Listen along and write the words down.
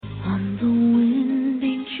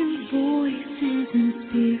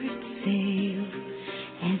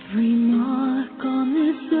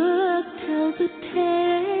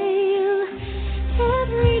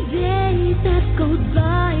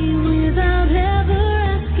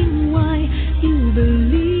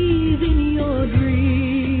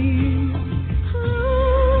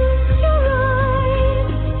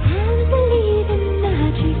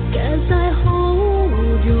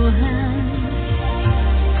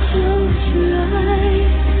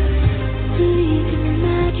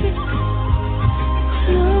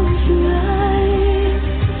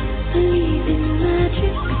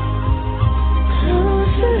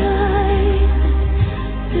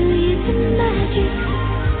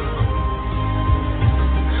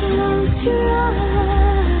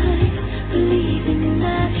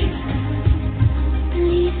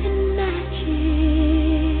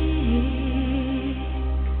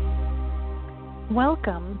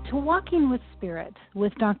Welcome to Walking with Spirit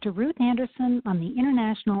with Dr. Ruth Anderson on the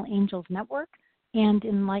International Angels Network and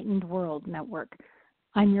Enlightened World Network.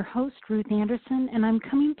 I'm your host, Ruth Anderson, and I'm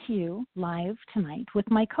coming to you live tonight with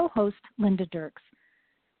my co-host, Linda Dierks.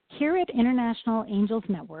 Here at International Angels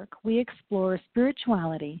Network, we explore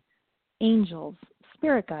spirituality, angels,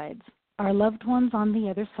 spirit guides, our loved ones on the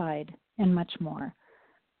other side, and much more.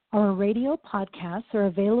 Our radio podcasts are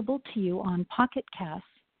available to you on Pocket Casts,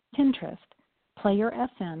 Pinterest, Player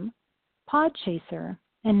FM, Podchaser,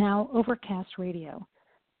 and now Overcast Radio.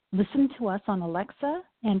 Listen to us on Alexa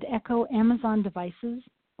and Echo Amazon devices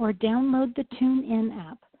or download the TuneIn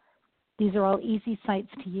app. These are all easy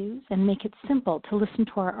sites to use and make it simple to listen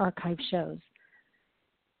to our archive shows.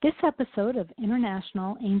 This episode of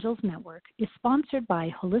International Angels Network is sponsored by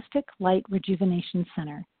Holistic Light Rejuvenation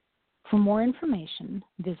Center. For more information,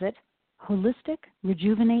 visit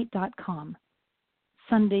holisticrejuvenate.com.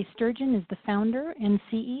 Sunday Sturgeon is the founder and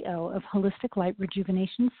CEO of Holistic Light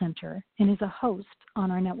Rejuvenation Center and is a host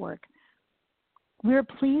on our network. We are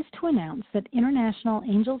pleased to announce that International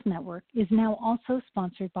Angels Network is now also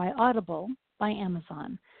sponsored by Audible by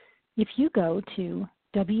Amazon. If you go to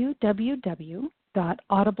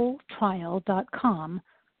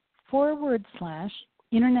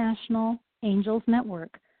www.audibletrial.com/International Angels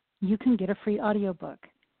Network, you can get a free audiobook.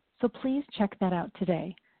 So please check that out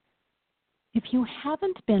today. If you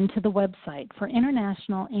haven't been to the website for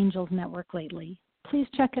International Angels Network lately, please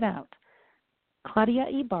check it out. Claudia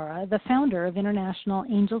Ibarra, the founder of International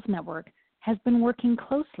Angels Network, has been working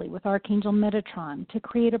closely with Archangel Metatron to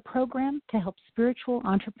create a program to help spiritual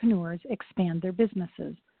entrepreneurs expand their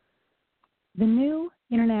businesses. The new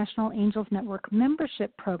International Angels Network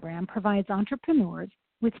membership program provides entrepreneurs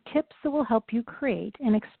with tips that will help you create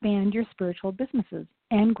and expand your spiritual businesses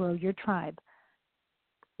and grow your tribe.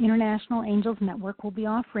 International Angels Network will be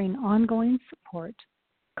offering ongoing support,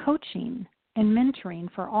 coaching, and mentoring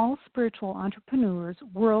for all spiritual entrepreneurs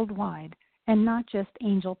worldwide and not just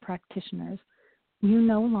angel practitioners. You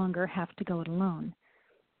no longer have to go it alone.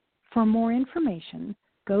 For more information,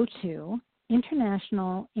 go to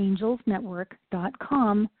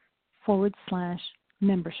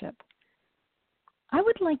internationalangelsnetwork.com/membership. I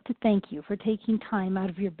would like to thank you for taking time out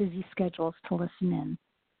of your busy schedules to listen in.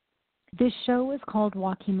 This show is called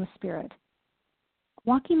Walking with Spirit.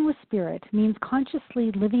 Walking with Spirit means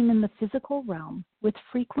consciously living in the physical realm with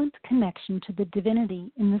frequent connection to the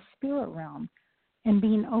divinity in the spirit realm and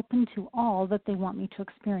being open to all that they want me to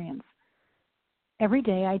experience. Every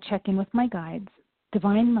day I check in with my guides,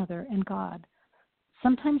 Divine Mother and God,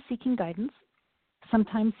 sometimes seeking guidance,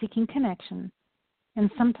 sometimes seeking connection,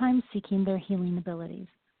 and sometimes seeking their healing abilities.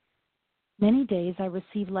 Many days I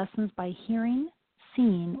receive lessons by hearing,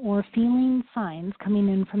 seeing, or feeling signs coming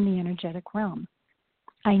in from the energetic realm.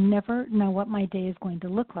 I never know what my day is going to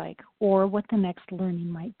look like or what the next learning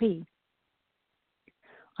might be.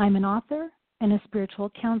 I'm an author and a spiritual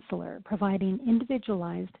counselor providing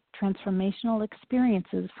individualized transformational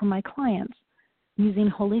experiences for my clients using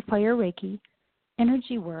Holy Fire Reiki,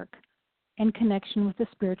 energy work, and connection with the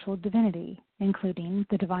spiritual divinity, including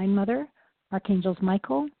the Divine Mother, Archangels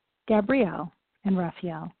Michael, Gabriel, and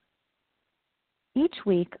Raphael. Each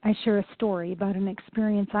week, I share a story about an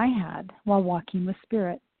experience I had while walking with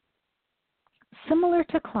Spirit. Similar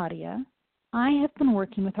to Claudia, I have been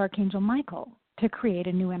working with Archangel Michael to create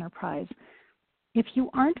a new enterprise. If you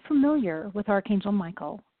aren't familiar with Archangel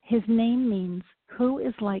Michael, his name means "who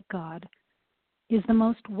is like God," is the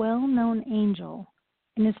most well-known angel,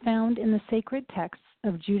 and is found in the sacred texts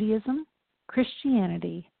of Judaism,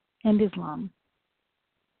 Christianity, and Islam.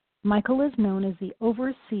 Michael is known as the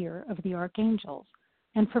overseer of the archangels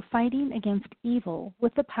and for fighting against evil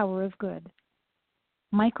with the power of good.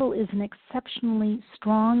 Michael is an exceptionally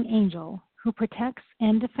strong angel who protects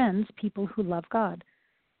and defends people who love God.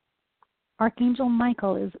 Archangel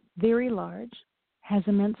Michael is very large, has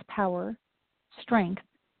immense power, strength,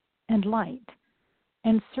 and light,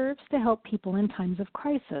 and serves to help people in times of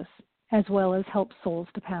crisis, as well as help souls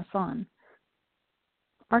to pass on.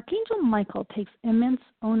 Archangel Michael takes immense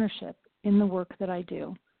ownership in the work that I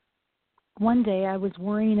do. One day I was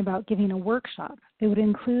worrying about giving a workshop that would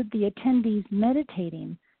include the attendees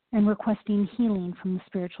meditating and requesting healing from the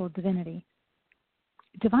spiritual divinity.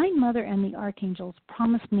 Divine Mother and the archangels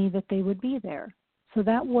promised me that they would be there, so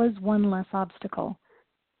that was one less obstacle.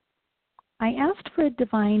 I asked for a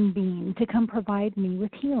divine being to come provide me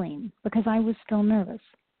with healing because I was still nervous.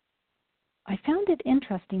 I found it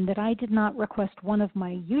interesting that I did not request one of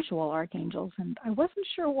my usual archangels, and I wasn't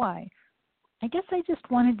sure why. I guess I just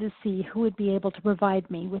wanted to see who would be able to provide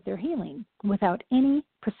me with their healing without any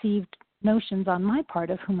perceived notions on my part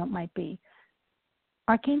of whom it might be.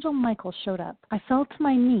 Archangel Michael showed up. I fell to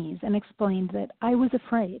my knees and explained that I was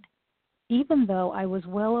afraid, even though I was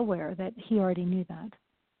well aware that he already knew that.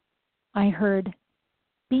 I heard,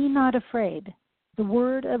 "Be not afraid. The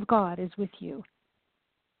word of God is with you."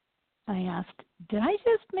 I asked, "Did I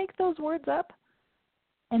just make those words up?"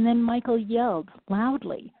 And then Michael yelled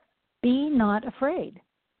loudly, "Be not afraid."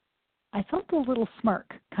 I felt a little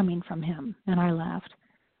smirk coming from him, and I laughed.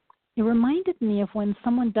 It reminded me of when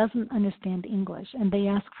someone doesn't understand English and they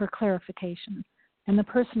ask for clarification, and the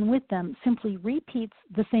person with them simply repeats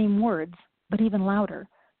the same words, but even louder,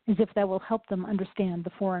 as if that will help them understand the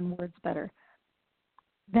foreign words better.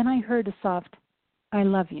 Then I heard a soft, "I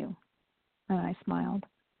love you," and I smiled.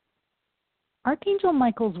 Archangel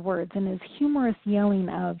Michael's words and his humorous yelling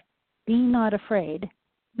of, "Be not afraid,"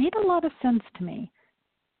 made a lot of sense to me.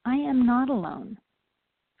 I am not alone.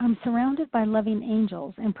 I'm surrounded by loving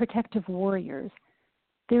angels and protective warriors.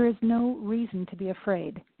 There is no reason to be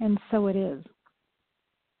afraid, and so it is.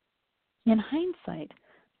 In hindsight,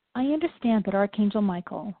 I understand that Archangel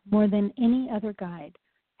Michael, more than any other guide,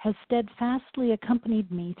 has steadfastly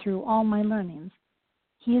accompanied me through all my learnings.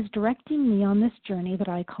 He is directing me on this journey that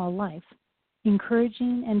I call life,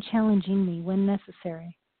 encouraging and challenging me when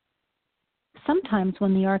necessary. Sometimes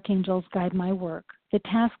when the archangels guide my work, the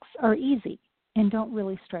tasks are easy and don't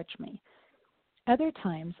really stretch me. Other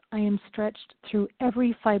times, I am stretched through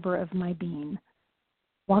every fiber of my being.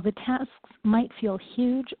 While the tasks might feel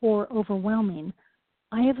huge or overwhelming,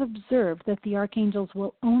 I have observed that the archangels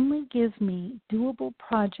will only give me doable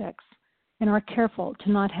projects and are careful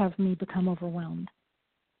to not have me become overwhelmed.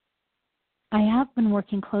 I have been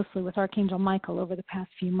working closely with Archangel Michael over the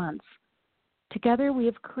past few months. Together, we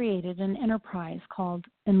have created an enterprise called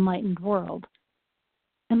Enlightened World.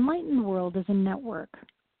 Enlightened World is a network,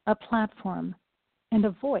 a platform, and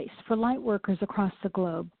a voice for light workers across the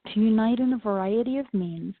globe to unite in a variety of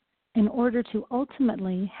means in order to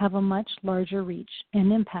ultimately have a much larger reach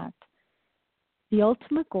and impact. The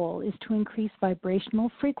ultimate goal is to increase vibrational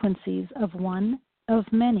frequencies of one, of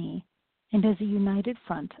many, and as a united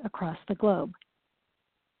front across the globe.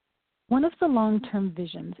 One of the long-term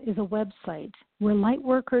visions is a website where light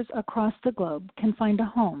workers across the globe can find a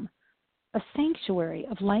home, a sanctuary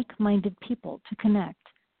of like-minded people to connect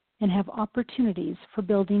and have opportunities for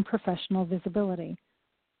building professional visibility.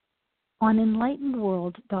 On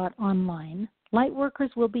enlightenedworld.online,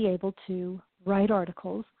 lightworkers will be able to write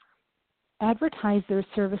articles, advertise their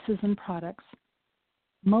services and products,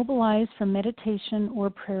 mobilize for meditation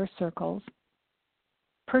or prayer circles,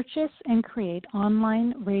 purchase and create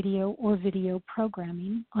online radio or video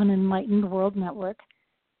programming on Enlightened World Network,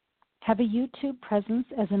 have a YouTube presence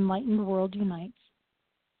as Enlightened World Unites,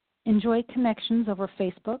 enjoy connections over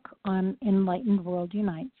Facebook on Enlightened World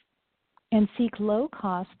Unites, and seek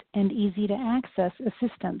low-cost and easy-to-access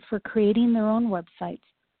assistance for creating their own websites,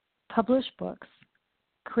 publish books,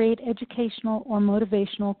 create educational or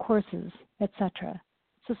motivational courses, etc.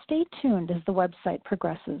 So stay tuned as the website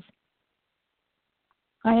progresses.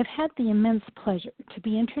 I have had the immense pleasure to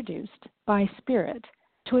be introduced by Spirit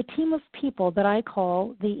to a team of people that I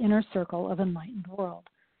call the Inner Circle of Enlightened World.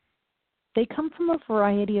 They come from a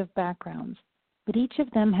variety of backgrounds, but each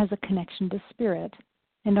of them has a connection to Spirit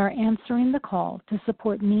and are answering the call to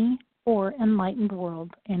support me or Enlightened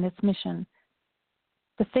World and its mission.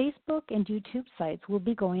 The Facebook and YouTube sites will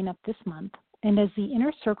be going up this month, and as the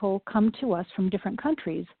Inner Circle come to us from different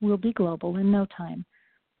countries, we'll be global in no time.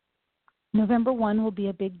 November 1 will be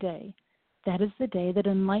a big day. That is the day that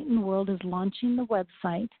Enlightened World is launching the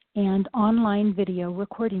website and online video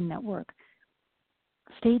recording network.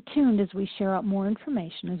 Stay tuned as we share out more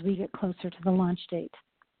information as we get closer to the launch date.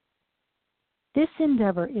 This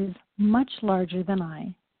endeavor is much larger than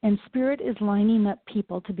I, and Spirit is lining up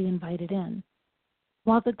people to be invited in.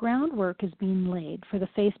 While the groundwork is being laid for the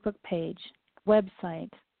Facebook page,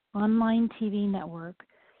 website, online TV network,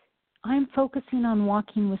 I'm focusing on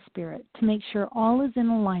walking with Spirit to make sure all is in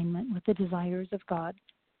alignment with the desires of God,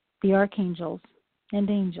 the archangels, and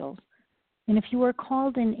angels. And if you are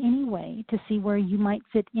called in any way to see where you might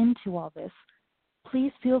fit into all this,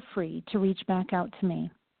 please feel free to reach back out to me.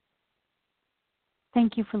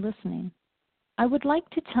 Thank you for listening. I would like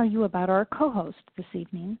to tell you about our co-host this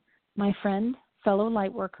evening, my friend, fellow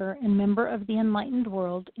lightworker, and member of the Enlightened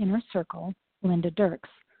World Inner Circle, Linda Dierks.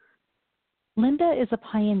 Linda is a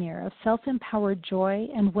pioneer of self-empowered joy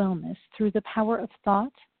and wellness through the power of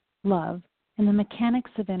thought, love, and the mechanics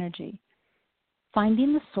of energy.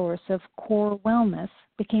 Finding the source of core wellness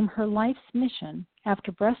became her life's mission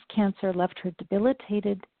after breast cancer left her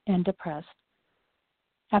debilitated and depressed.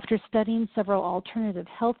 After studying several alternative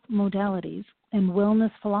health modalities and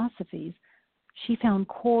wellness philosophies, she found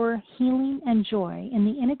core healing and joy in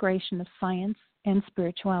the integration of science and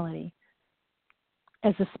spirituality.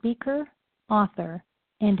 As a speaker, author,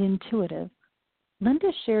 and intuitive,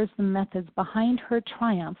 Linda shares the methods behind her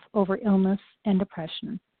triumph over illness and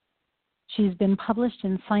depression. She's been published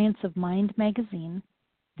in Science of Mind magazine,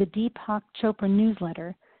 the Deepak Chopra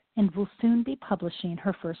newsletter, and will soon be publishing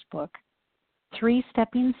her first book, 3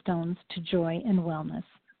 Stepping Stones to Joy and Wellness: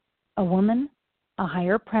 A Woman, a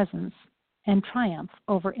Higher Presence, and Triumph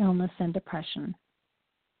Over Illness and Depression.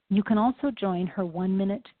 You can also join her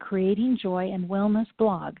 1-minute Creating Joy and Wellness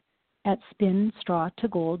blog at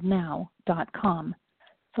spinstrawtogoldnow.com.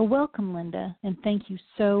 So welcome, Linda, and thank you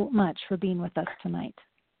so much for being with us tonight.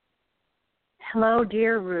 Hello,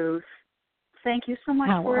 dear Ruth. Thank you so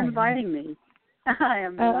much for inviting me. I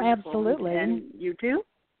am wonderful. Absolutely. And you too?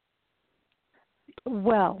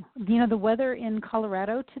 Well, the weather in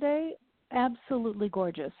Colorado today, absolutely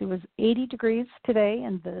gorgeous. It was 80 degrees today,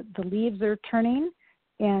 and the leaves are turning,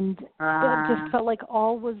 and it just felt like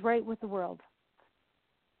all was right with the world.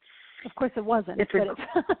 Of course, it wasn't. It felt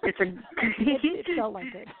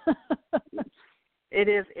like it.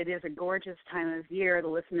 It is a gorgeous time of year. The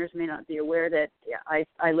listeners may not be aware that I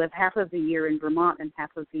live half of the year in Vermont and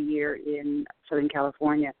half of the year in Southern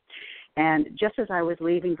California. And just as I was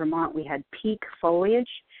leaving Vermont, we had peak foliage.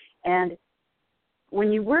 And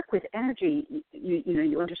when you work with energy,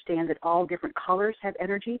 you understand that all different colors have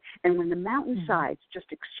energy. And when the mountainsides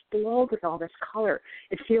just explode with all this color,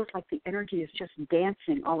 it feels like the energy is just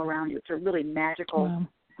dancing all around you. It's a really magical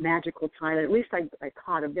time. At least I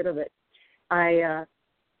caught a bit of it. I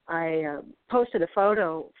posted a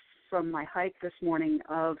photo from my hike this morning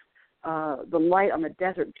of the light on the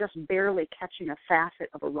desert just barely catching a facet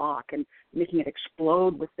of a rock and making it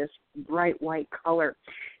explode with this bright white color.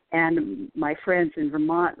 And my friends in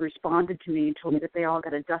Vermont responded to me and told me that they all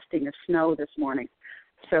got a dusting of snow this morning.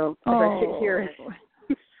 So as I sit here.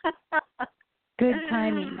 Good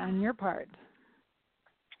timing on your part.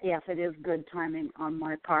 Yes, it is good timing on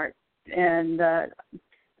my part. And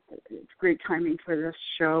it's great timing for this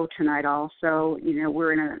show tonight also.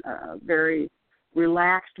 We're in a very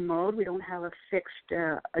relaxed mode. We don't have a fixed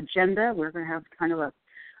agenda. We're going to have kind of a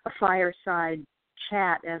fireside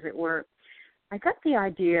chat, as it were. I got the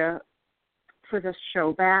idea for this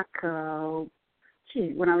show back,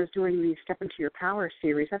 when I was doing the Step Into Your Power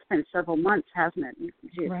series. That's been several months, hasn't it?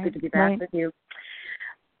 It's good to be back with you.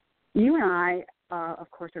 You and I, of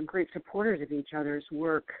course, are great supporters of each other's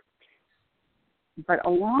work. But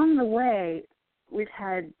along the way, we've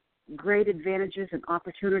had great advantages and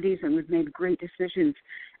opportunities, and we've made great decisions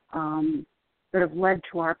that have led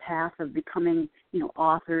to our path of becoming,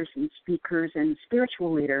 authors and speakers and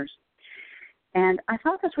spiritual leaders. And I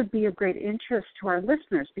thought this would be of great interest to our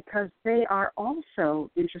listeners because they are also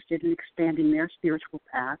interested in expanding their spiritual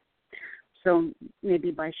path. So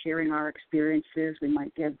maybe by sharing our experiences, we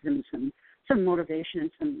might give them some motivation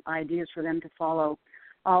and some ideas for them to follow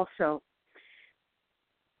also.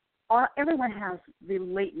 Everyone has the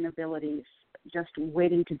latent abilities just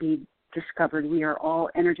waiting to be discovered. We are all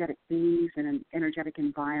energetic beings in an energetic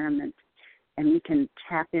environment, and we can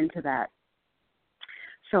tap into that.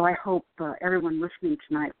 So I hope everyone listening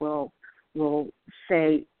tonight will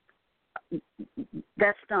say,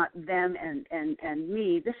 that's not them and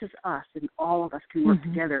me. This is us, and all of us can work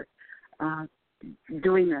together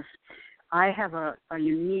doing this. I have a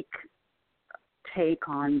unique take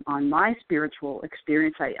on my spiritual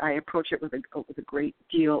experience. I approach it with a great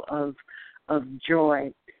deal of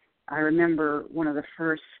joy. I remember one of the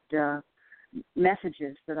first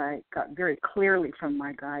messages that I got very clearly from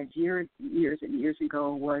my guides years and years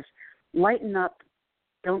ago was, lighten up,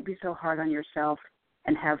 don't be so hard on yourself,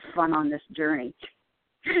 and have fun on this journey.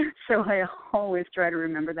 So I always try to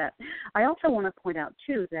remember that. I also want to point out,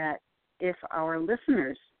 too, that if our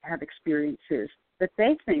listeners have experiences that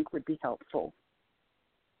they think would be helpful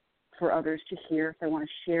for others to hear, if they want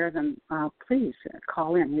to share them, please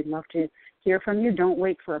call in. We'd love to hear from you. Don't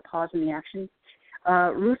wait for a pause in the action.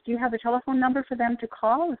 Ruth, do you have a telephone number for them to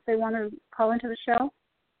call if they want to call into the show?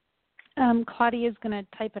 Claudia's going to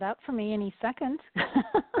type it out for me any second.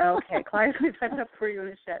 Okay, Claudia's going to type it up for you in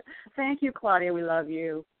a sec. Thank you, Claudia. We love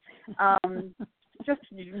you. Just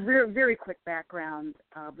very quick background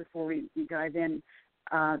before we dive in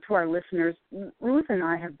to our listeners. Ruth and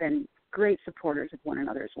I have been great supporters of one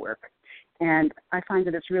another's work, and I find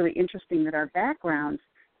that it's really interesting that our backgrounds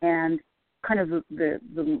and kind of the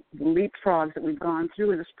leapfrogs that we've gone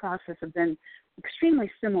through in this process have been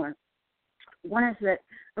extremely similar. One is that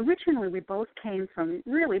originally we both came from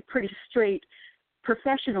really pretty straight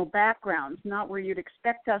professional backgrounds, not where you'd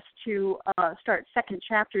expect us to start second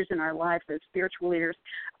chapters in our life as spiritual leaders.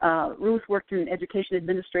 Ruth worked in education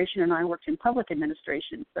administration and I worked in public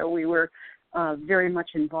administration, so we were very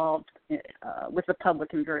much involved with the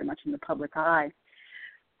public and very much in the public eye.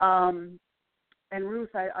 And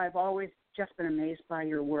Ruth, I've always just been amazed by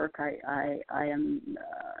your work. I am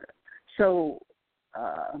so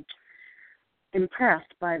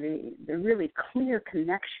impressed by the really clear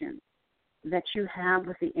connection that you have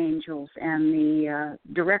with the angels and the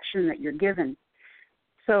direction that you're given.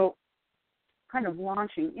 So kind of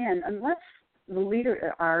launching in, unless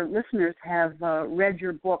our listeners have read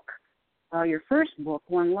your book, your first book,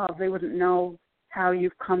 One Love, they wouldn't know how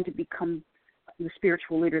you've come to become the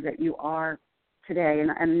spiritual leader that you are today. And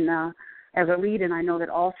as a lead, and I know that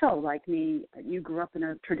also, like me, you grew up in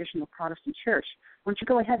a traditional Protestant church. Why don't you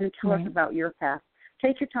go ahead and tell us about your path?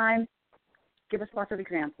 Take your time. Give us lots of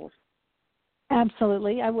examples.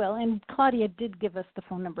 Absolutely, I will. And Claudia did give us the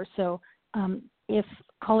phone number, so if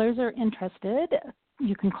callers are interested,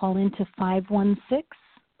 you can call into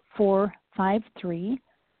 516-453-9162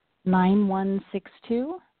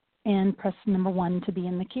 and press number 1 to be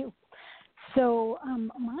in the queue. So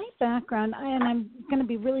my background, and I'm going to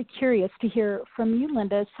be really curious to hear from you,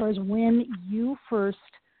 Linda, as far as when you first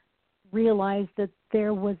realized that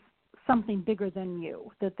there was something bigger than you,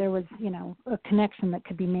 that there was, a connection that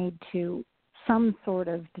could be made to some sort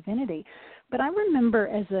of divinity. But I remember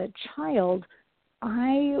as a child,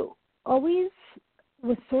 I always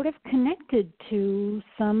was sort of connected to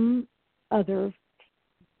some other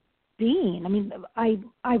being. I mean,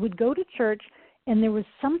 I would go to church, and there was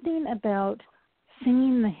something about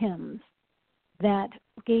singing the hymns that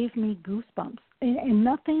gave me goosebumps. And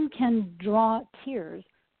nothing can draw tears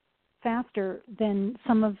faster than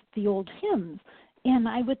some of the old hymns. And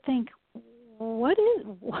I would think, what is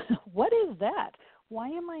that? Why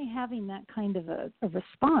am I having that kind of a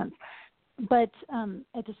response? But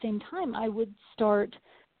at the same time, I would start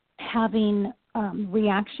having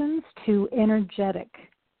reactions to energetic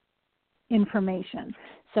information.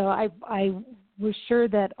 So I was sure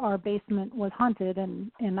that our basement was haunted,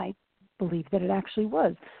 and I believe that it actually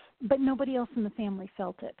was. But nobody else in the family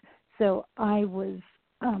felt it. So I was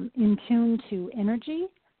in tune to energy,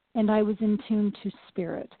 and I was in tune to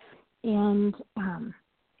spirit. And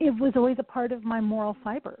it was always a part of my moral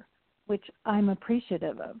fiber, which I'm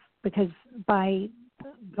appreciative of, because by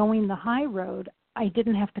going the high road, I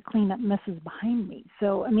didn't have to clean up messes behind me.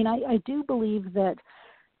 So, I mean, I do believe that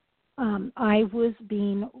I was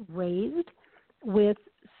being raised with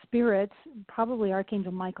spirits, probably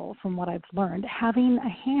Archangel Michael, from what I've learned, having a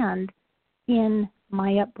hand in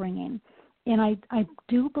my upbringing. And I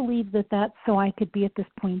do believe that that's so I could be at this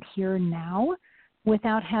point here now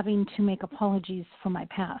without having to make apologies for my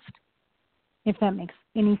past, if that makes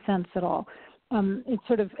any sense at all. It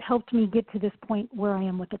sort of helped me get to this point where I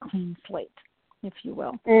am with a clean slate, if you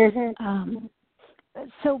will. Mm-hmm.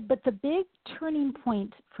 But the big turning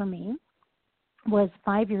point for me was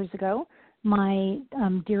 5 years ago. My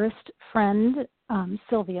dearest friend,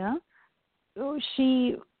 Sylvia,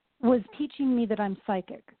 she was teaching me that I'm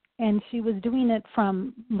psychic, and she was doing it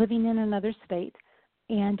from living in another state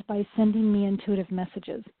and by sending me intuitive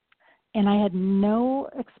messages. And I had no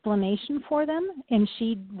explanation for them, and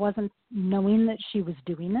she wasn't knowing that she was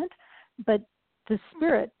doing it, but the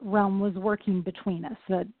spirit realm was working between us,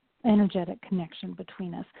 the energetic connection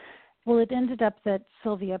between us. Well, it ended up that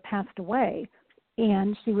Sylvia passed away,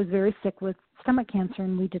 and she was very sick with stomach cancer,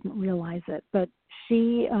 and we didn't realize it. But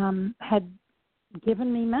she had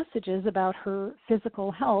given me messages about her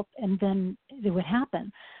physical health, and then it would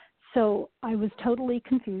happen. So I was totally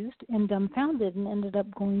confused and dumbfounded, and ended up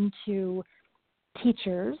going to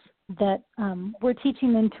teachers that were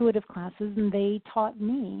teaching intuitive classes, and they taught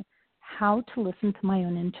me how to listen to my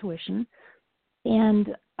own intuition.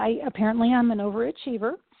 And apparently I'm an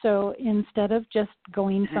overachiever, so instead of just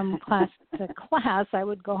going from class to class, I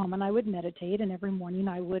would go home and I would meditate, and every morning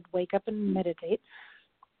I would wake up and meditate.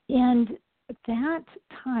 And that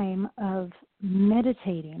time of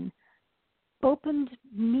meditating opened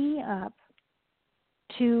me up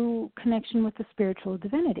to connection with the spiritual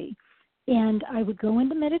divinity. And I would go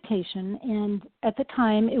into meditation, and at the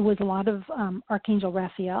time it was a lot of Archangel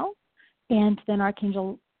Raphael and then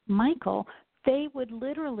Archangel Michael. They would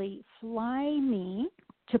literally fly me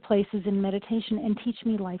to places in meditation and teach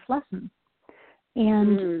me life lessons.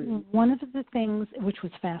 And one of the things, which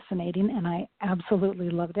was fascinating, and I absolutely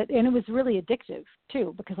loved it, and it was really addictive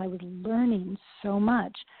too, because I was learning so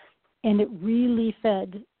much, and it really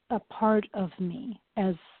fed a part of me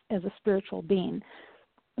as a spiritual being.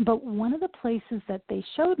 But one of the places that they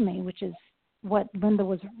showed me, which is what Linda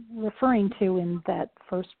was referring to in that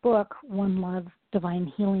first book, One Love,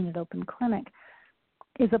 Divine Healing at Open Clinic,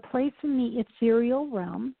 is a place in the ethereal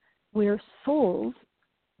realm where souls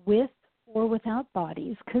with or without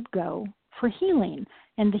bodies could go for healing.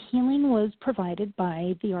 And the healing was provided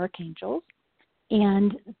by the archangels,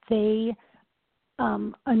 and they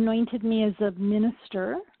anointed me as a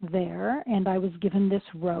minister there, and I was given this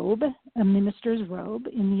robe, a minister's robe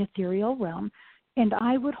in the ethereal realm, and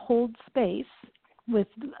I would hold space with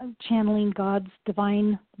channeling God's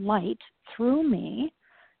divine light through me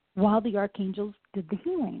while the archangels did the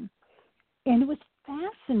healing. And it was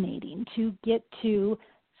fascinating to get to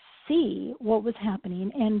see what was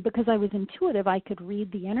happening, and because I was intuitive, I could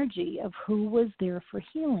read the energy of who was there for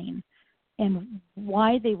healing and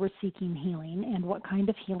why they were seeking healing and what kind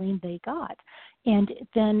of healing they got. And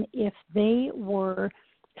then if they were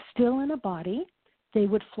still in a body, they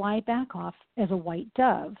would fly back off as a white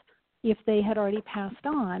dove. If they had already passed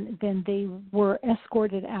on, then they were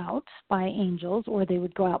escorted out by angels, or they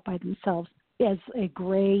would go out by themselves as a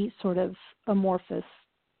gray sort of amorphous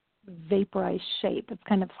vaporized shape. It's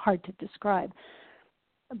kind of hard to describe.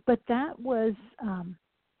 But that was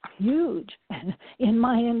huge in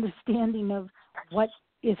my understanding of what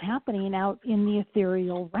is happening out in the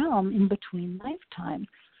ethereal realm in between lifetimes.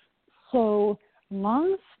 So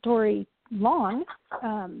long story long,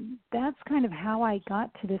 that's kind of how I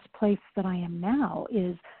got to this place that I am now,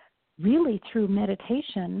 is really through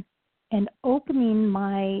meditation and opening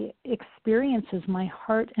my experiences, my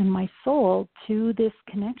heart and my soul to this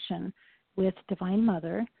connection with Divine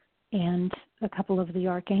Mother and a couple of the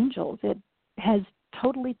archangels. It has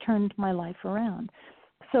totally turned my life around.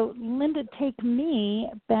 So, Linda, take me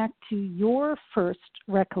back to your first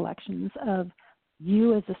recollections of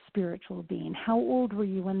you as a spiritual being. How old were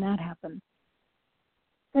you when that happened?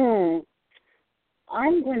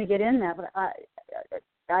 I'm going to get in that, but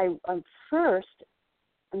first,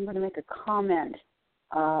 I'm going to make a comment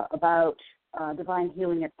about Divine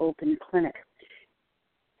Healing at Open Clinic.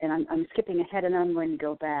 And I'm skipping ahead, and then I'm going to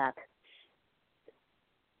go back.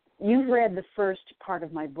 You've read the first part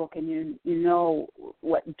of my book, and you know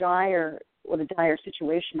what a dire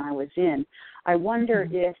situation I was in. I wonder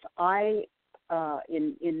if I,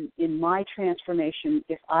 in my transformation,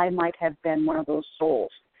 if I might have been one of those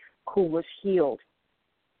souls who was healed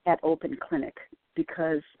at Open Clinic,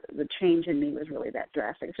 because the change in me was really that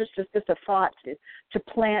drastic. It's just a thought to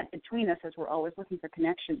plant between us as we're always looking for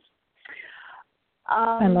connections.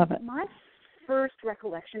 I love it. My first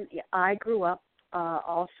recollection, I grew up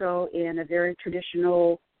also in a very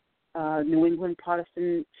traditional New England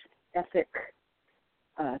Protestant ethic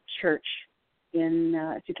church in,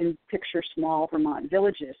 if you can picture, small Vermont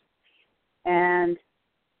villages. And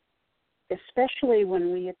especially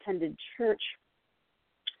when we attended church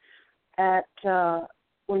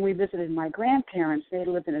when we visited my grandparents, they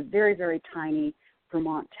lived in a very, very tiny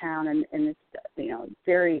Vermont town, and it's,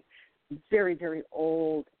 very, very, very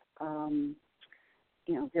old,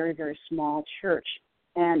 very, very small church.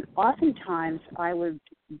 And oftentimes I would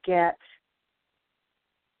get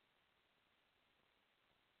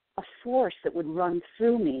a force that would run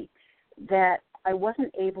through me that I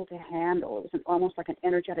wasn't able to handle. It was almost like an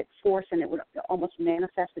energetic force, and it would almost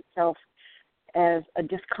manifest itself as a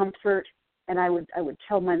discomfort, and I would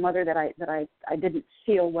tell my mother that I didn't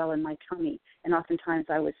feel well in my tummy, and oftentimes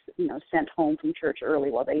I was sent home from church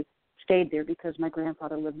early while they stayed there because my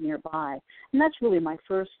grandfather lived nearby. And that's really my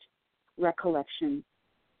first recollection.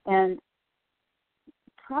 And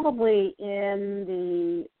probably in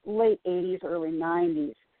the late 80s, early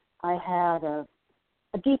 90s, I had a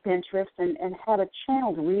deep interest and had a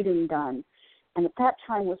channeled reading done, and at that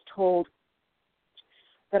time was told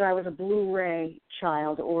that I was a Blu-ray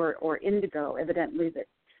child or indigo. Evidently, that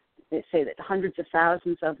they say that hundreds of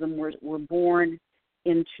thousands of them were born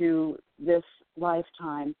into this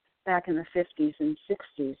lifetime back in the 50s and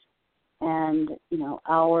 60s. And,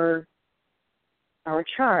 our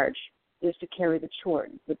charge is to carry the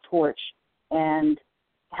torch and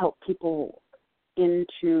help people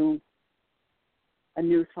into a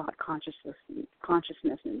new thought consciousness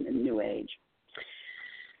in the new age.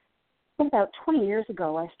 about 20 years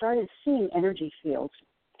ago, I started seeing energy fields,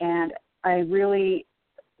 and I really,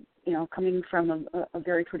 coming from a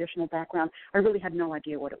very traditional background, I really had no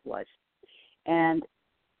idea what it was. And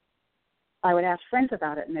I would ask friends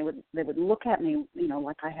about it, and they would look at me,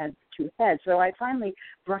 like I had two heads. So I finally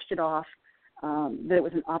brushed it off that it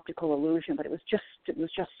was an optical illusion, but it was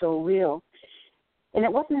just so real. And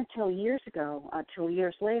it wasn't until years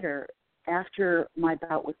later, after my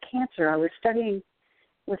bout with cancer, I was studying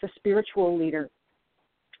with a spiritual leader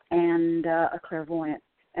and a clairvoyant,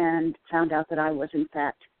 and found out that I was, in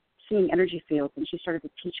fact, seeing energy fields. And she started to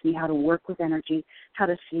teach me how to work with energy, how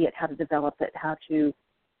to see it, how to develop it, how to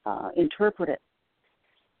interpret it.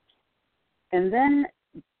 And then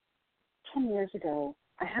 10 years ago,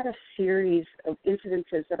 I had a series of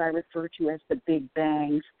incidences that I refer to as the Big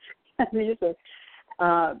Bangs.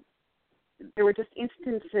 There were just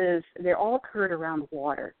instances, they all occurred around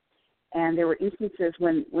water. And there were instances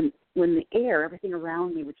when the air, everything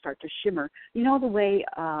around me would start to shimmer. You know the way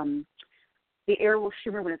the air will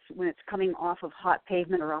shimmer when it's coming off of hot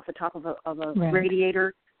pavement or off the top of a right.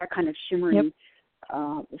 radiator, that kind of shimmering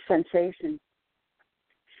sensation.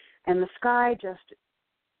 And the sky just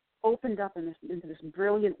opened up into this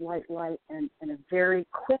brilliant white light and a very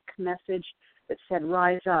quick message that said,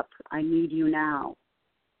 "Rise up, I need you now."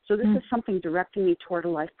 So this is something directing me toward a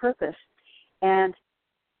life purpose. And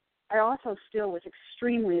I also still was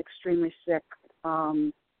extremely, extremely sick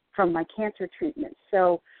from my cancer treatment.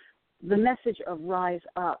 So the message of rise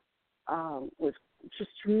up was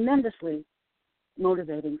just tremendously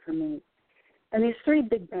motivating for me. And these three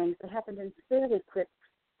big bangs, they happened in fairly quick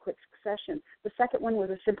succession. The second one was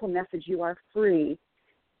a simple message: you are free.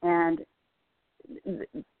 And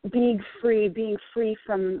being free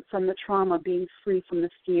from the trauma, being free from the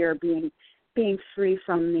fear, being free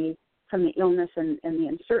from the illness and the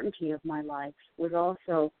uncertainty of my life was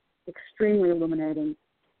also extremely illuminating.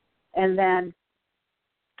 And then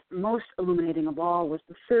most illuminating of all was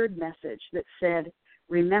the third message that said,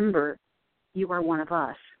 "Remember, you are one of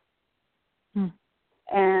us."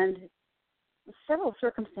 And several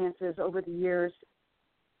circumstances over the years,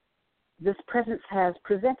 this presence has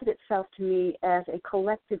presented itself to me as a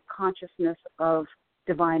collective consciousness of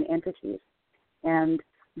divine entities. And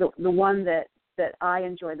the one that I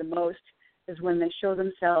enjoy the most is when they show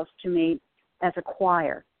themselves to me as a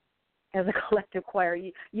choir, as a collective choir.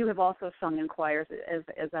 You have also sung in choirs,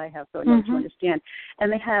 as I have, so I know you understand.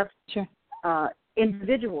 And they have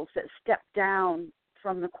individuals that step down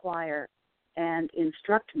from the choir and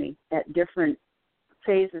instruct me at different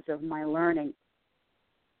phases of my learning.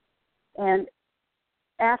 And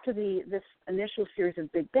after this initial series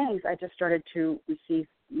of big bangs, I just started to receive,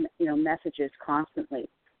 messages constantly.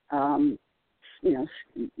 One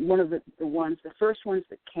of the first ones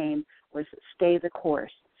that came was "Stay the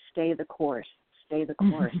course, stay the course, stay the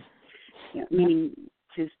course," meaning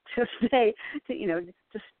to stay,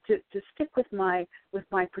 to stick with my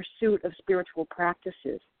pursuit of spiritual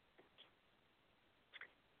practices.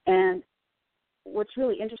 And what's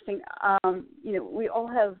really interesting, we all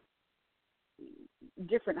have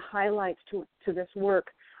different highlights to this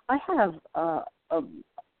work. I have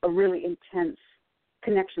a really intense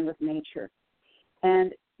connection with nature,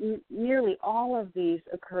 and nearly all of these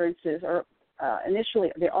occurrences are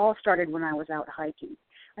initially, they all started when I was out hiking.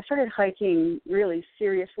 I started hiking really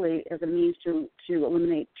seriously as a means to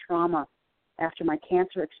eliminate trauma after my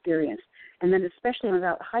cancer experience, and then especially when I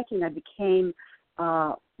was out hiking, I became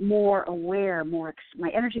more aware, my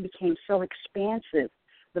energy became so expansive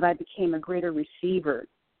that I became a greater receiver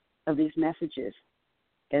of these messages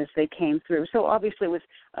as they came through. So obviously it was,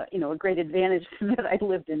 a great advantage that I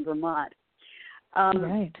lived in Vermont.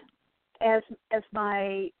 Right. As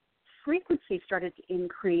my frequency started to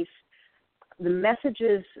increase, the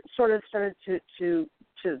messages sort of started to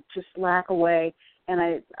slack away,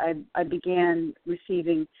 and I began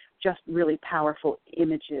receiving just really powerful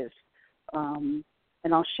images.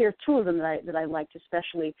 And I'll share two of them that I liked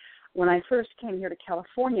especially. When I first came here to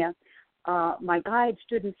California, my guide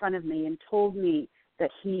stood in front of me and told me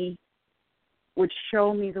that he would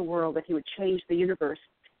show me the world, that he would change the universe.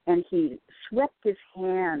 And he swept his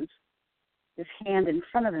hand in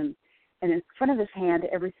front of him, and in front of his hand,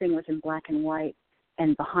 everything was in black and white.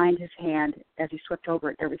 And behind his hand, as he swept over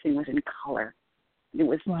it, everything was in color. It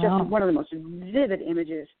was just one of the most vivid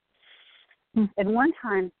images. And one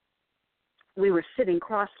time, we were sitting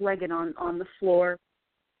cross-legged on the floor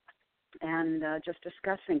and just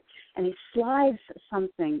discussing, and he slides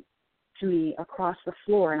something to me across the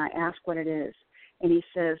floor, and I ask what it is, and he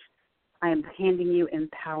says, "I am handing you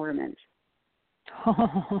empowerment."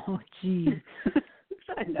 Oh, geez.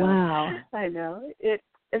 I know. Wow. I know.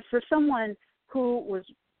 for someone who was,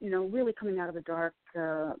 really coming out of the dark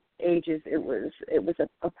ages, it was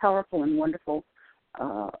a powerful and wonderful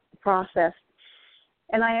process.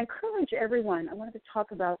 And I encourage everyone, I wanted to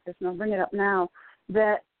talk about this, and I'll bring it up now,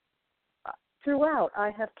 that throughout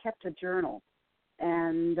I have kept a journal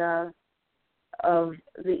and of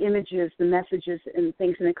the images, the messages, and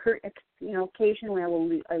things. And occasionally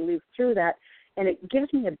I leave through that, and it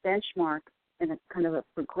gives me a benchmark and a kind of a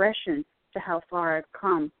progression to how far I've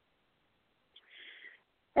come.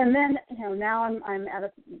 And then, now I'm at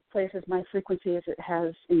a place as my frequency as it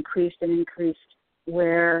has increased,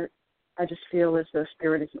 where I just feel as though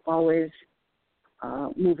Spirit is always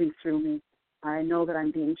moving through me. I know that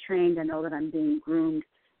I'm being trained. I know that I'm being groomed,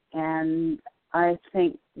 and I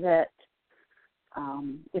think that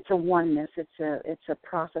it's a oneness. It's a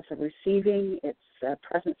process of receiving. It's a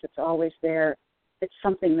presence that's always there. It's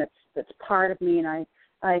something that's part of me, and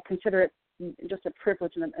I consider it just a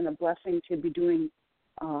privilege and a blessing to be doing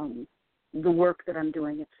the work that I'm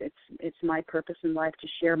doing. It's my purpose in life to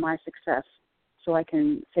share my success, so I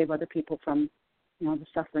can save other people from the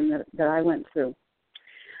suffering that I went through.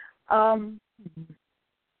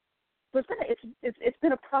 But it's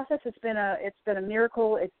been a process. It's been a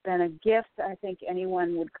miracle. It's been a gift. I think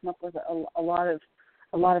anyone would come up with a lot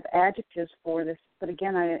of adjectives for this. But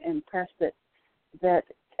again, I am impressed that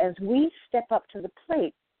as we step up to the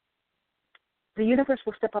plate, the universe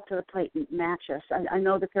will step up to the plate and match us. I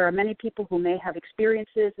know that there are many people who may have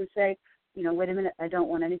experiences and say, wait a minute, I don't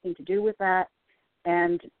want anything to do with that.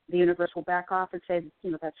 And the universe will back off and say,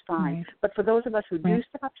 that's fine. Right. But for those of us who do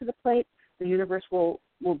step up to the plate, the universe will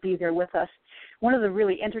be there with us. One of the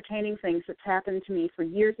really entertaining things that's happened to me for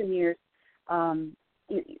years and years,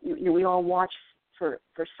 we all watch for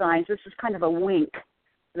signs. This is kind of a wink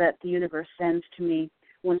that the universe sends to me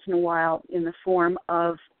once in a while in the form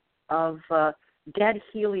of dead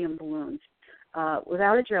helium balloons.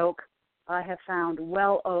 Without a joke, I have found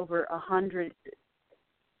well over 100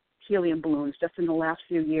 helium balloons just in the last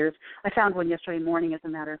few years. I found one yesterday morning, as a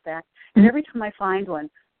matter of fact. And every time I find one,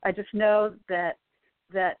 I just know that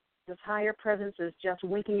this higher presence is just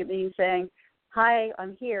winking at me and saying, "Hi,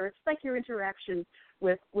 I'm here." It's like your interaction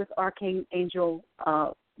with Archangel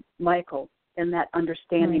Michael and that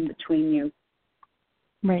understanding between you.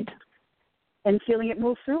 Right. And feeling it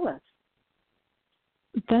move through us.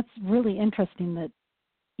 That's really interesting that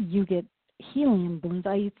you get helium balloons.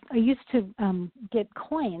 I used to get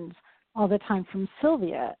coins all the time from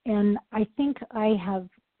Sylvia, and I think I have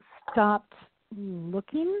stopped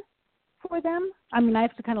looking for them. I mean, I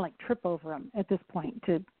have to kind of like trip over them at this point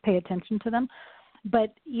to pay attention to them.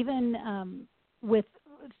 But even with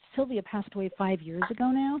Sylvia passed away 5 years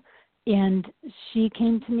ago now, and she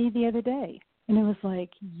came to me the other day, and it was like,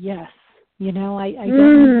 yes, I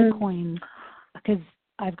don't need the coins because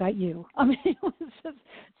I've got you. I mean,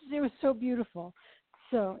 it was so beautiful.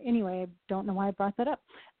 So anyway, I don't know why I brought that up.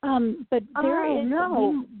 But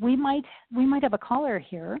we might have a caller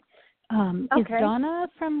here. Is Donna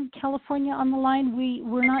from California on the line?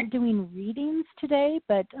 We're not doing readings today,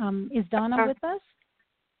 but is Donna with us?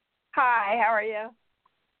 Hi, how are you?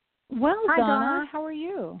 Well, hi, Donna, how are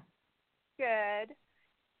you? Good.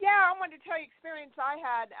 Yeah, I wanted to tell you experience I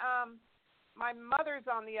had. My mother's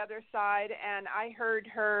on the other side, and I heard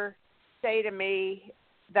her say to me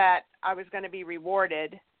that I was going to be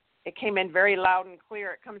rewarded. It came in very loud and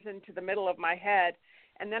clear. It comes into the middle of my head.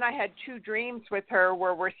 And then I had 2 dreams with her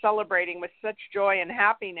where we're celebrating with such joy and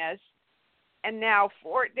happiness. And now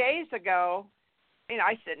 4 days ago,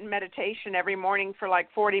 I sit in meditation every morning for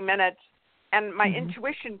like 40 minutes, and my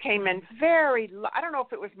intuition came in I don't know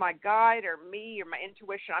if it was my guide or me or my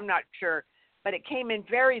intuition, I'm not sure. But it came in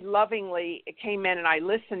very lovingly. It came in, and I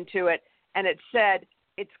listened to it, and it said,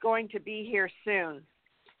 "It's going to be here soon."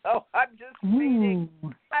 So I'm just feeding.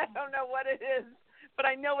 I don't know what it is, but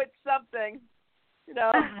I know it's something.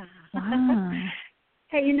 Wow.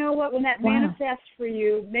 Hey, you know what? When that manifests for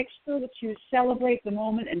you, make sure that you celebrate the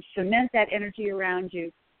moment and cement that energy around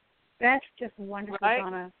you. That's just wonderful,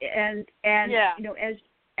 Donna. And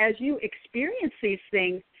as you experience these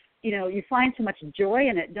things, you find so much joy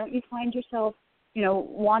in it. Don't you find yourself,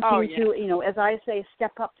 wanting to, as I say,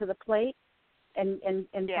 step up to the plate and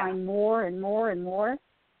find more and more and more?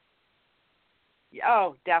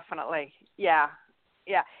 Oh, definitely. Yeah.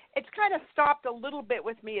 Yeah. It's kind of stopped a little bit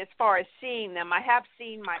with me as far as seeing them. I have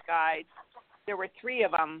seen my guides. There were 3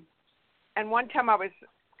 of them. And one time I was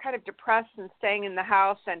kind of depressed and staying in the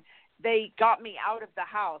house, and they got me out of the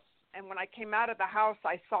house. And when I came out of the house,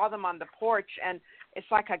 I saw them on the porch, and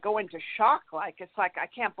it's like I go into shock. It's like I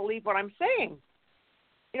can't believe what I'm seeing.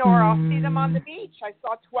 Or I'll see them on the beach. I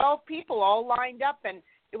saw 12 people all lined up, and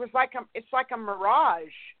it's like a mirage.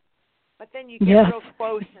 But then you get real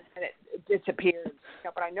close and it disappears.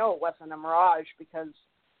 But I know it wasn't a mirage because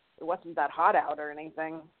it wasn't that hot out or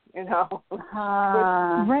anything, you know.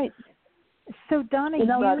 Right. So, Donna,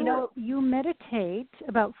 you meditate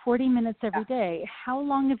about 40 minutes every day. How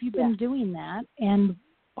long have you been doing that? And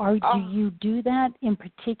do you do that in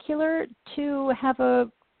particular to have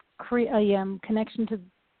a connection to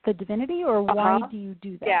the divinity, or why do you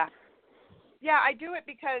do that? Yeah, I do it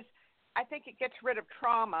because I think it gets rid of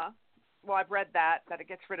trauma. Well, I've read that it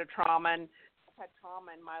gets rid of trauma, and I've had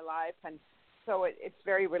trauma in my life, and so it's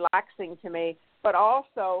very relaxing to me. But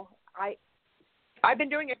also, I've been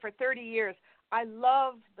doing it for 30 years. I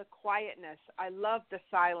love the quietness. I love the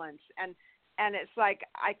silence, and it's like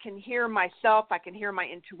I can hear myself. I can hear my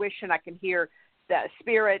intuition. I can hear the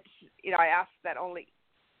spirits. You know, I ask that only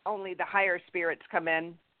the higher spirits come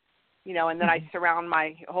in. You know, and then I surround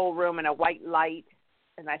my whole room in a white light,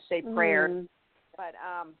 and I say prayer. But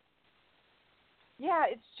yeah,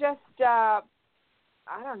 it's just I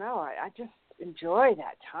don't know. I just enjoy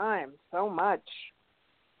that time so much.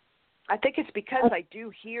 I think it's because I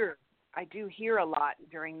do hear a lot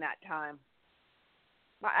during that time.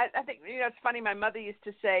 I think, you know, it's funny. My mother used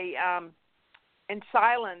to say, in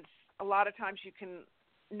silence, a lot of times you can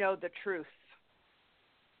know the truth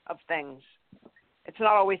of things. It's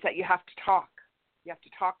not always that you have to talk. You have to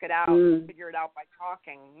talk it out, figure it out by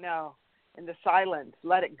talking. No, in the silence,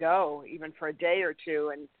 let it go, even for a day or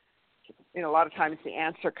two. And, you know, a lot of times the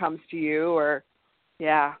answer comes to you, or,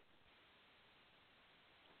 yeah.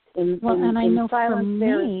 And I know for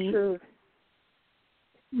me, truth.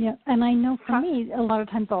 Yeah, and I know for me, a lot of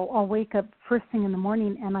times I'll wake up first thing in the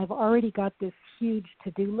morning, and I've already got this huge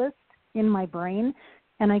to-do list in my brain,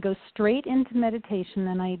 and I go straight into meditation,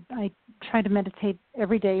 and I try to meditate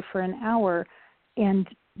every day for an hour. And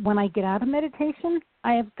when I get out of meditation,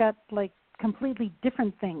 I have got like completely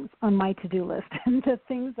different things on my to-do list, and the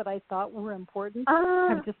things that I thought were important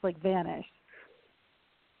have just like vanished.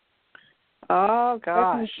 Oh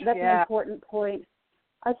gosh, that's an important point.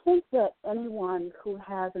 I think that anyone who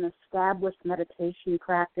has an established meditation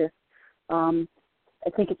practice, I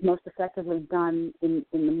think it's most effectively done in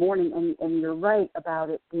the morning, and you're right about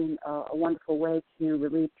it being a wonderful way to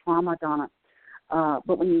relieve trauma, Donna.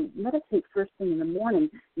 But when you meditate first thing in the morning,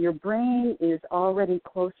 your brain is already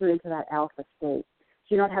closer into that alpha state.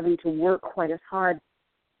 So you're not having to work quite as hard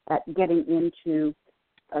at getting into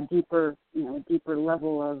a deeper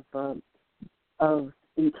level of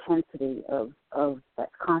intensity of that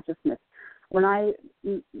consciousness. When I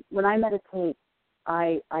meditate,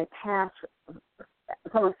 I pass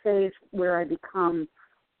from a phase where I become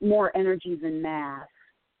more energy than mass,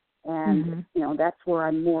 and you know, that's where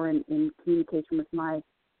I'm more in communication with my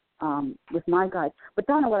guides. But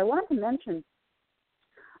Donna, what I wanted to mention,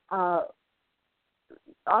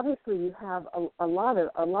 obviously you have a lot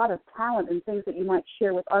of talent and things that you might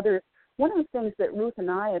share with others. One of the things that Ruth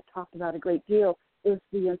and I have talked about a great deal is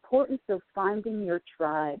the importance of finding your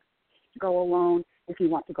tribe. Go alone. If you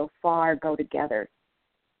want to go far, go together.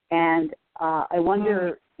 And I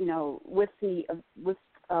wonder, you know, with this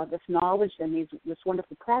knowledge and this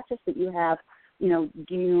wonderful practice that you have, you know,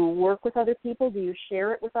 do you work with other people? Do you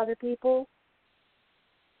share it with other people?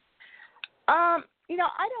 You know,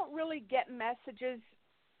 I don't really get messages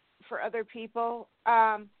for other people.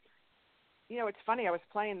 You know, it's funny. I was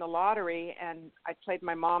playing the lottery, and I played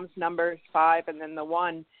my mom's numbers, 5 and then the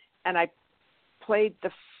 1, and I played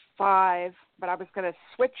the 5, but I was going to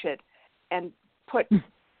switch it and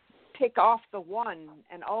take off the 1,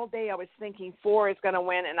 and all day I was thinking 4 is going to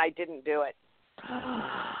win, and I didn't do it.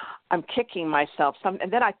 I'm kicking myself.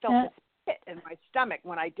 And then I felt this pit in my stomach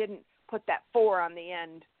when I didn't put that 4 on the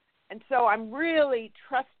end. And so I'm really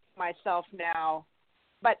trusting myself now.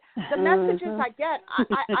 But the messages I get,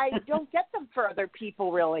 I don't get them for other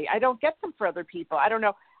people, really. I don't get them for other people. I don't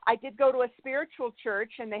know. I did go to a spiritual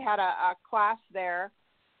church, and they had a class there.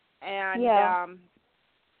 And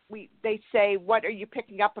they say, what are you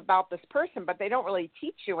picking up about this person? But they don't really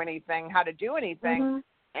teach you anything, how to do anything.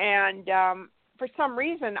 And for some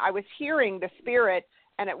reason, I was hearing the spirit,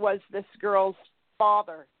 and it was this girl's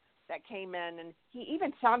father that came in. And he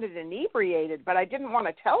even sounded inebriated, but I didn't want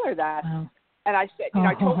to tell her that. Wow. And I said, you know,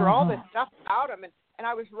 I told her all this stuff about him, and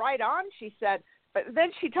I was right on, she said. But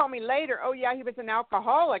then she told me later, oh, yeah, he was an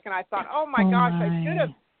alcoholic. And I thought, oh, my gosh,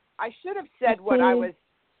 I should have said what I was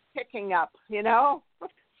picking up, you know.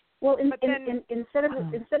 Well, instead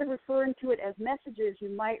of referring to it as messages, you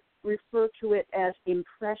might refer to it as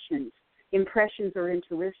impressions or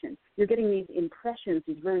intuition. You're getting these impressions,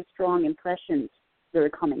 these very strong impressions that are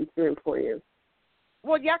coming through for you.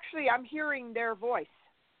 Well, actually, I'm hearing their voice.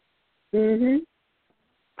 Mhm.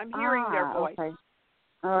 I'm hearing their voice. Okay.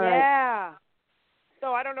 All right. Yeah.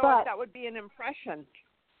 So I don't know if that would be an impression.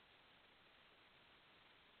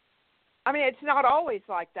 I mean, it's not always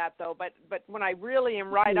like that though. But when I really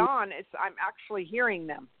am right on, I'm actually hearing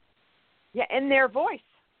them. Yeah, in their voice.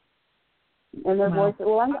 In their voice.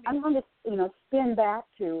 Well, I'm going to spin back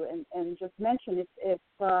to and just mention if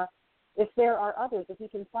there are others, if you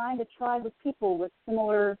can find a tribe of people with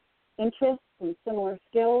similar interests and similar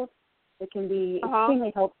skills, it can be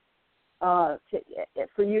extremely helpful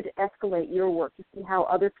for you to escalate your work, to see how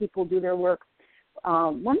other people do their work.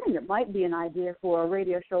 One thing that might be an idea for a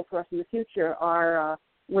radio show for us in the future are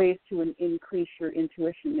ways to increase your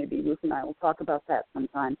intuition. Maybe Ruth and I will talk about that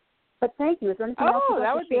sometime. But thank you. Is there anything else you'd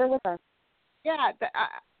like to share with us? Yeah,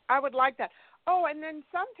 I would like that. Oh, and then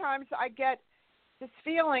sometimes I get this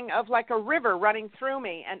feeling of like a river running through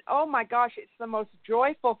me, and oh my gosh, it's the most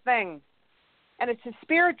joyful thing. And it's a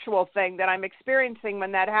spiritual thing that I'm experiencing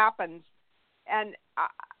when that happens. And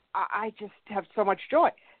I just have so much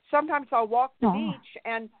joy. Sometimes I'll walk the beach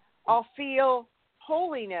and I'll feel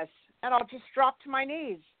holiness, and I'll just drop to my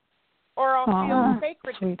knees. Or I'll feel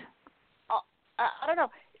sacred. I don't know.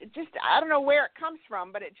 I don't know where it comes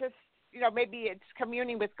from, but it just, maybe it's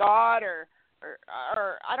communing with God or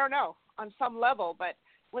I don't know, on some level. But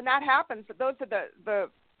when that happens, those are the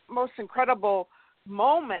most incredible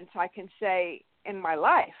moments, I can say, in my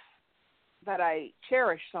life that I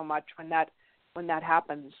cherish so much when that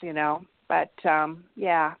happens, But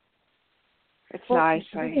yeah, it's nice.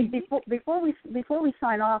 Before we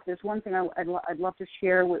sign off, there's one thing I'd love to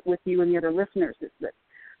share with you and the other listeners. Is that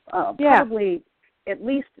probably at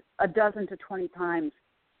least a dozen to 20 times,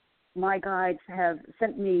 my guides have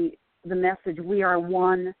sent me the message, "We are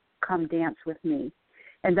one, come dance with me."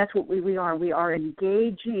 And that's what we are. We are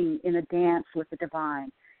engaging in a dance with the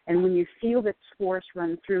divine. And when you feel this force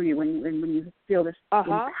run through you, when you feel this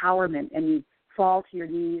empowerment and you fall to your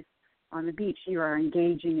knees on the beach, you are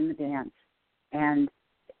engaging in the dance. And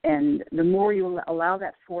the more you allow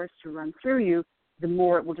that force to run through you, the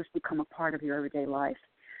more it will just become a part of your everyday life.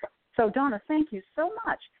 So, Donna, thank you so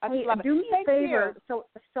much. Hey, do me a favor. So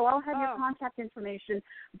I'll have your contact information.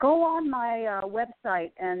 Go on my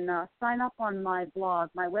website and sign up on my blog.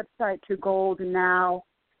 My website,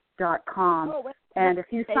 togoldnow.com. And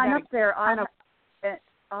if you sign up there, I'll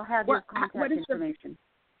have your contact information.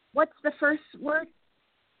 What's the first word?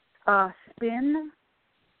 Spin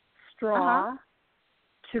straw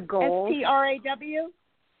to gold. STRAW?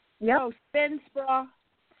 Yep. Oh, spin straw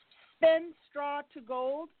to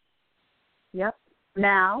gold. Yep.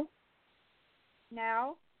 Now.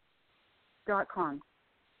 .com.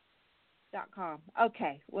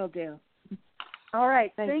 Okay, will do. All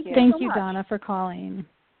right. Thank you. Thank so you, much. Donna, for calling.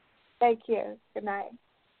 Thank you. Good night.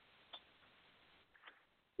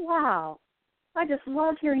 Wow. I just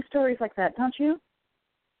love hearing stories like that, don't you?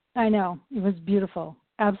 I know. It was beautiful.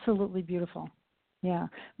 Absolutely beautiful. Yeah.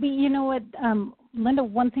 But you know what, Linda,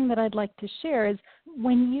 one thing that I'd like to share is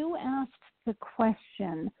when you asked the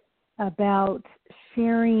question about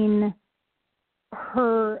sharing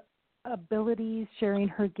her abilities, sharing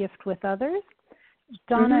her gift with others,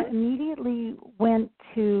 Donna immediately went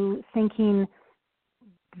to thinking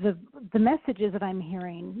the messages that I'm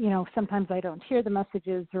hearing, sometimes I don't hear the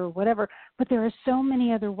messages or whatever, but there are so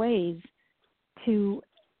many other ways to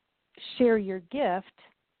share your gift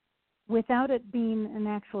without it being an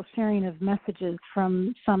actual sharing of messages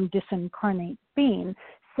from some disincarnate being.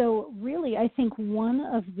 So really, I think one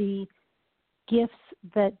of the gifts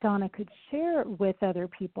that Donna could share with other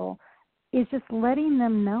people is just letting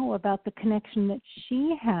them know about the connection that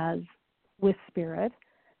she has with Spirit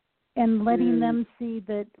and letting them see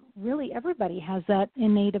that really everybody has that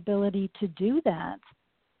innate ability to do that.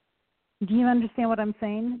 Do you understand what I'm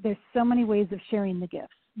saying? There's so many ways of sharing the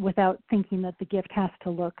gifts without thinking that the gift has to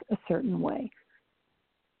look a certain way.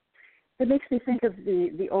 It makes me think of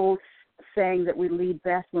the old saying that we lead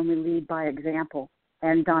best when we lead by example.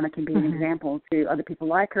 And Donna can be an example to other people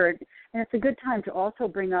like her. And it's a good time to also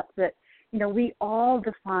bring up that, we all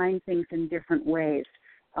define things in different ways.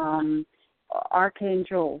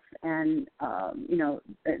 Archangels and,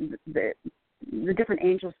 the different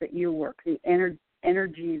angels that you work, the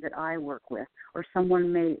energy that I work with, or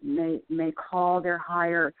someone may call their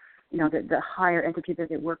higher, the higher entity that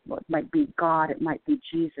they work with. It might be God, it might be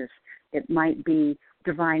Jesus, it might be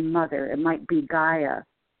Divine Mother, it might be Gaia.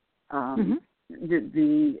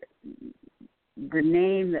 The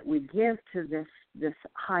name that we give to this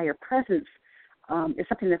higher presence is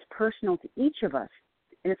something that's personal to each of us,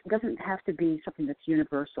 and it doesn't have to be something that's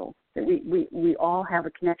universal. That we all have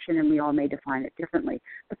a connection, and we all may define it differently.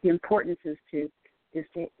 But the importance is to is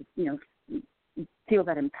to, feel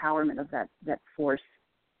that empowerment of that force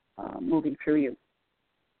moving through you.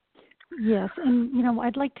 Yes, and,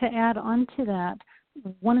 I'd like to add on to that.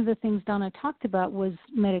 One of the things Donna talked about was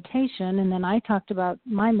meditation, and then I talked about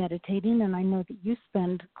my meditating, and I know that you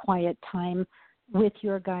spend quiet time with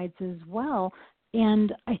your guides as well.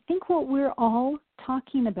 And I think what we're all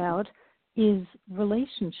talking about is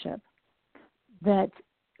relationship, that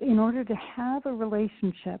in order to have a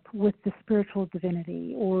relationship with the spiritual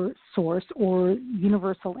divinity or source or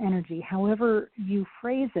universal energy, however you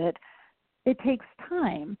phrase it, it takes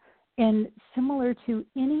time. And similar to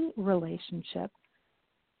any relationship,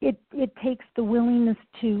 it takes the willingness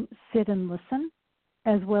to sit and listen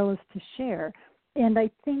as well as to share. And I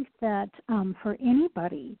think that for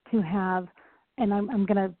anybody to have, and I'm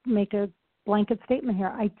going to make a blanket statement here,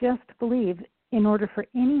 I just believe in order for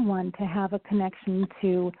anyone to have a connection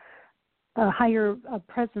to a higher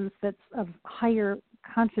presence that's of higher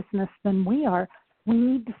consciousness than we are, we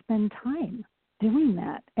need to spend time doing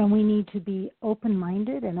that. And we need to be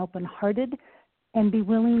open-minded and open-hearted and be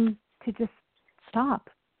willing to just stop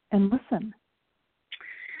and listen.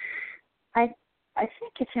 I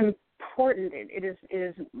think it's important. It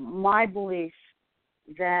is my belief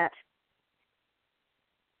that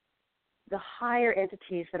the higher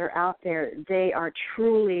entities that are out there, they are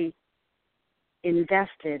truly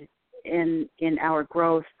invested in our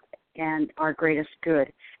growth and our greatest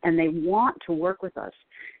good, and they want to work with us.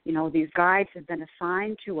 These guides have been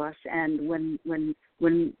assigned to us, and when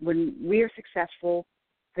we are successful,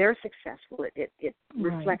 they're successful. It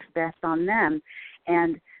reflects best on them.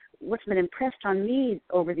 And what's been impressed on me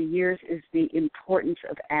over the years is the importance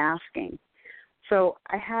of asking. So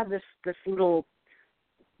I have this little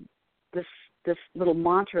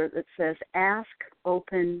mantra that says, ask,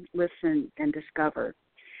 open, listen, and discover.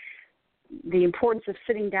 The importance of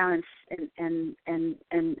sitting down and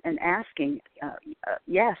asking,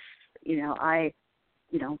 yes, I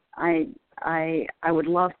would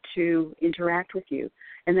love to interact with you,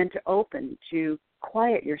 and then to open, to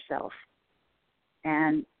quiet yourself,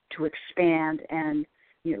 and to expand. And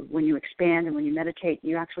when you expand and when you meditate,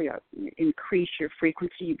 you actually increase your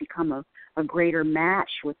frequency. You become a greater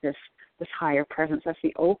match with this higher presence. That's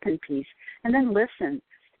the open piece. And then listen.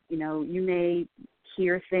 You may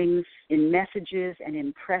hear things in messages and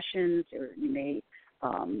impressions, or you may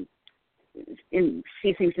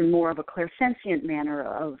see things in more of a clairsentient manner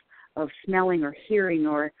of smelling or hearing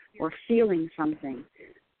or feeling something.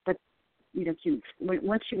 But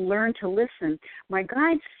once you learn to listen, my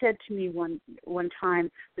guides said to me one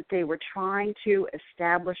time that they were trying to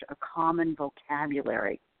establish a common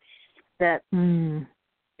vocabulary. That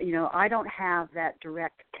I don't have that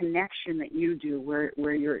direct connection that you do,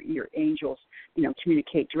 where your angels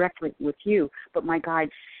communicate directly with you, but my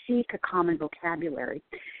guides seek a common vocabulary.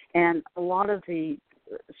 And a lot of the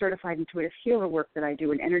certified intuitive healer work that I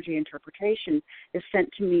do in energy interpretation is sent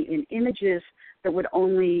to me in images that would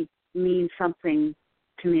only mean something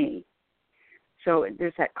to me. So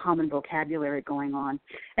there's that common vocabulary going on.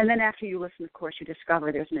 And then after you listen, of course, you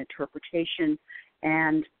discover there's an interpretation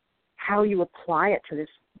and how you apply it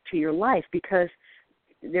to your life, because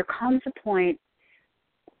there comes a point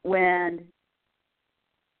when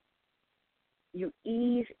you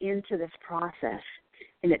ease into this process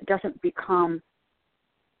and it doesn't become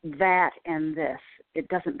that and this. It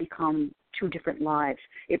doesn't become two different lives.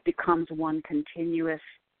 It becomes one continuous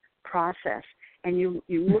process. And you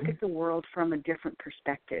look at the world from a different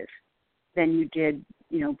perspective than you did,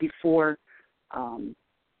 before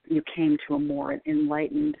you came to a more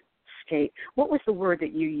enlightened state. What was the word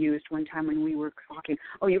that you used one time when we were talking?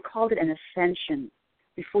 Oh, you called it an ascension,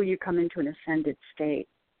 before you come into an ascended state.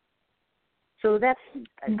 So that's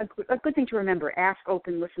a good thing to remember. Ask,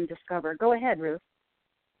 open, listen, discover. Go ahead, Ruth.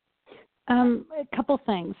 A couple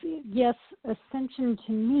things. Yes, ascension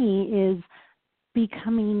to me is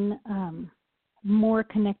becoming more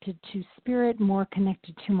connected to spirit, more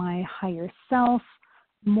connected to my higher self,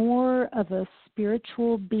 more of a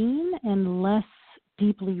spiritual being and less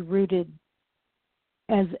deeply rooted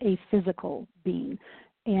as a physical being.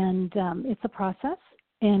 And it's a process,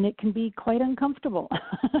 and it can be quite uncomfortable,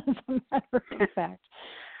 as a matter of fact.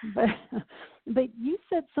 But you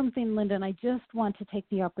said something, Linda, and I just want to take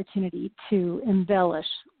the opportunity to embellish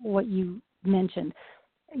what you mentioned.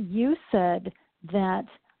 You said that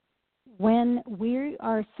when we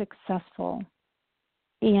are successful,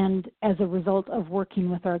 and as a result of working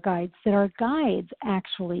with our guides, that our guides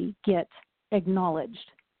actually get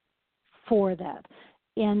acknowledged for that.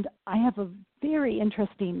 And I have a very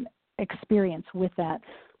interesting experience with that.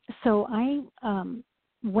 So I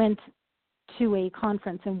went to a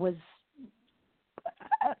conference and was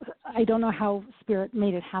I don't know how Spirit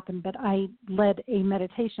made it happen, but I led a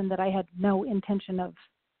meditation that I had no intention of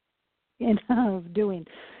doing.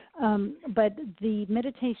 But the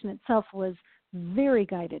meditation itself was very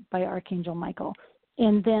guided by Archangel Michael.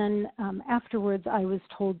 And then afterwards, I was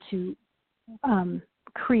told to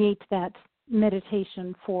create that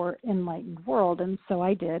meditation for Enlightened World. And so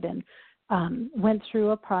I did, and went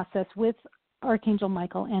through a process with Archangel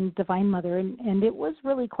Michael and Divine Mother, and it was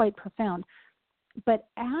really quite profound. But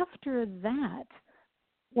after that,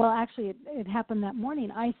 well, actually, it happened that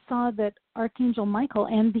morning. I saw that Archangel Michael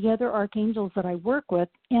and the other archangels that I work with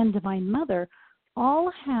and Divine Mother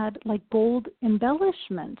all had like gold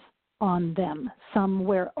embellishment on them,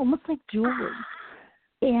 somewhere almost like jewelry.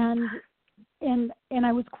 And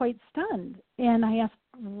I was quite stunned. And I asked,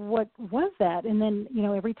 what was that? And then,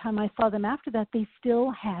 every time I saw them after that, they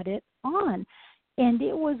still had it on. And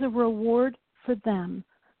it was a reward for them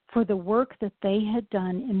for the work that they had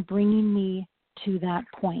done in bringing me to that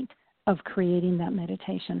point of creating that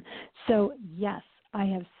meditation. So yes, I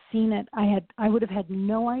have seen it. I would have had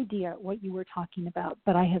no idea what you were talking about,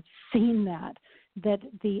 but I have seen that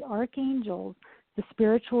the archangels, the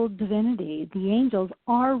spiritual divinity, the angels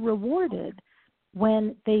are rewarded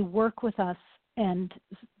when they work with us and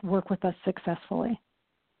work with us successfully.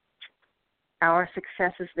 Our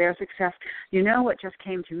success is their success. You know what just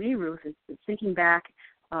came to me, Ruth, is thinking back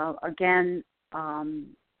again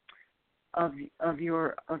of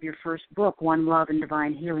your first book, One Love and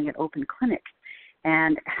Divine Healing at Open Clinic,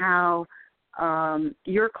 and how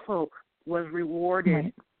your cloak was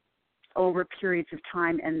rewarded over periods of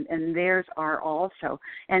time, and theirs are also.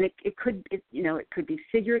 And it could be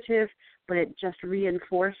figurative, but it just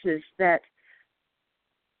reinforces that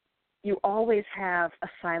you always have a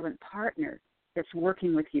silent partner that's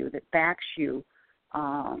working with you, that backs you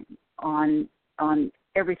on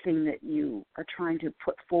everything that you are trying to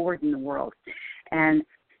put forward in the world. And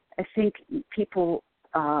I think people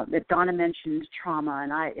that Donna mentioned trauma,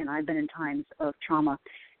 and I've been in times of trauma.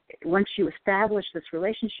 Once you establish this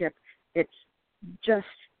relationship, it's just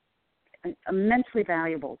immensely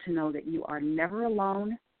valuable to know that you are never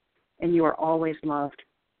alone and you are always loved.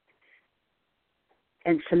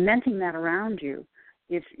 And cementing that around you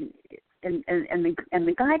is, and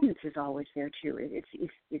the guidance is always there too.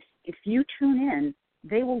 If you tune in,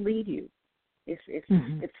 they will lead you.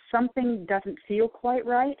 If something doesn't feel quite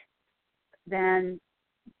right, then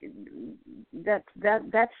that's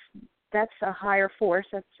a higher force.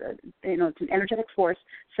 That's it's an energetic force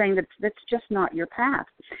saying that that's just not your path.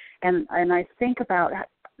 And I think about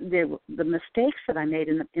the mistakes that I made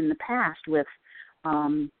in the past with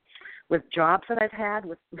jobs that I've had,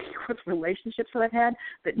 with relationships that I've had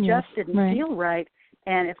that just didn't feel right.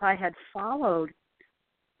 And if I had followed,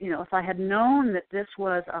 if I had known that this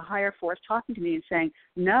was a higher force talking to me and saying,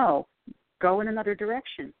 no, go in another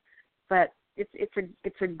direction. But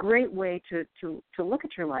it's a great way to look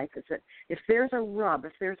at your life, is that if there's a rub,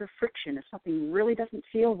 if there's a friction, if something really doesn't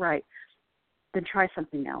feel right, then try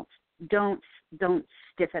something else. Don't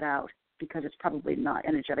stiff it out, because it's probably not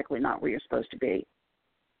energetically not where you're supposed to be.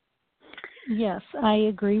 Yes, I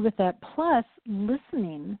agree with that. Plus,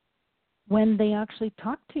 listening when they actually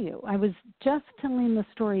talk to you. I was just telling the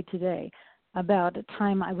story today about a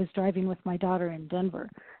time I was driving with my daughter in Denver,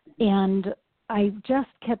 and I just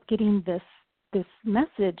kept getting this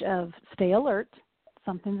message of stay alert,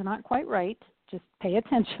 something's not quite right, just pay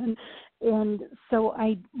attention. And so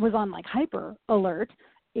I was on like hyper alert,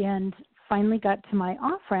 and finally got to my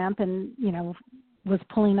off-ramp and, was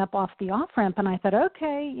pulling up off the off-ramp, and I thought,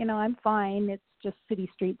 okay, I'm fine. It's just city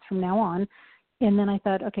streets from now on. And then I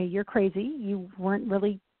thought, okay, you're crazy. You weren't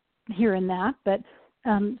really hearing that. But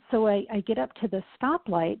so I get up to the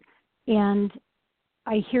stoplight, and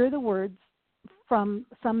I hear the words from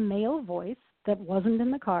some male voice that wasn't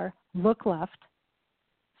in the car, look left.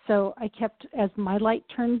 So I kept, as my light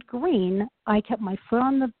turned green, I kept my foot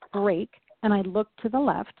on the brake, and I looked to the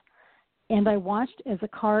left. And I watched as a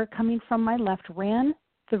car coming from my left ran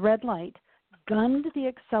the red light, gunned the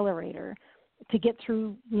accelerator to get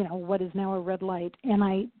through, what is now a red light. And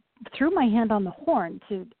I threw my hand on the horn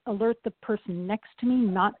to alert the person next to me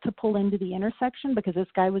not to pull into the intersection, because this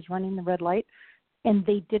guy was running the red light. And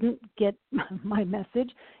they didn't get my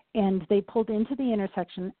message, and they pulled into the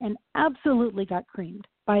intersection and absolutely got creamed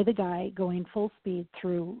by the guy going full speed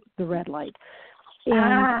through the red light.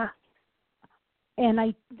 And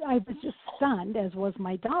I was just stunned, as was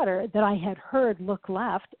my daughter, that I had heard look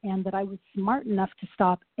left and that I was smart enough to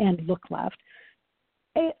stop and look left.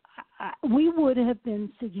 We would have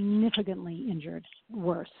been significantly injured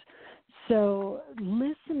worse. So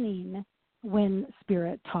listening when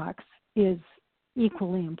Spirit talks is equally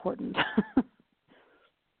equally important.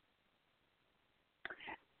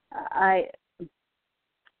 I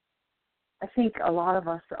think a lot of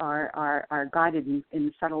us are guided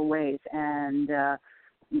in subtle ways, and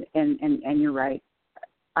you're right.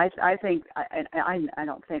 I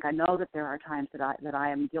know that there are times that I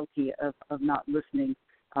am guilty of not listening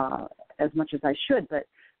as much as I should, but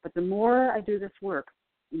the more I do this work,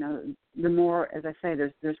 the more, as I say,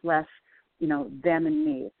 there's less, them and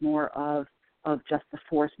me. It's more of just the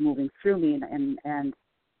force moving through me,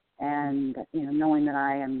 and knowing that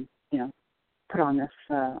I am, put on this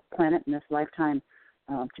planet in this lifetime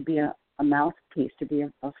to be a mouthpiece, to be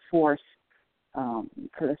a force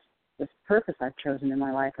for this purpose I've chosen in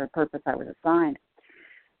my life, or a purpose I was assigned.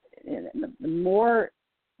 The more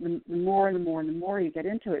you get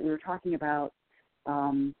into it, we were talking about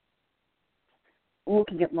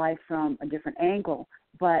looking at life from a different angle,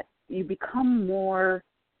 but you become more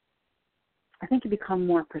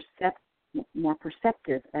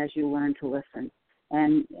perceptive as you learn to listen,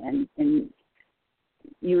 and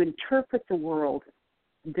you interpret the world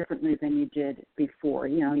differently than you did before.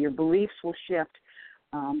 Your beliefs will shift,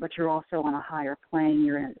 but you're also on a higher plane.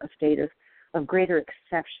 You're in a state of greater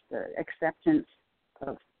acceptance,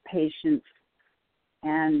 of patience,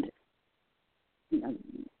 and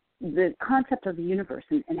the concept of the universe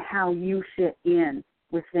and how you fit in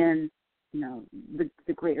within the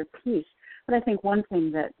greater peace. But I think one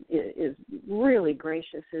thing that is really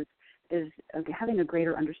gracious is having a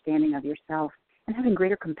greater understanding of yourself and having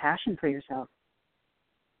greater compassion for yourself.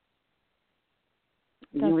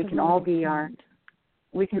 We can all be our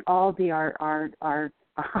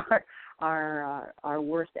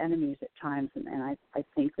worst enemies at times, and I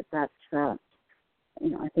think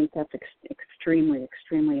that's extremely,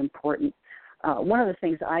 extremely important. One of the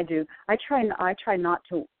things I do, I try not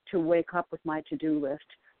to wake up with my to-do list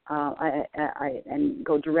and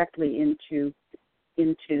go directly into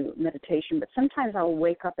meditation, but sometimes I'll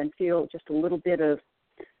wake up and feel just a little bit of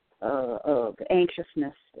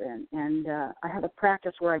anxiousness, and I have a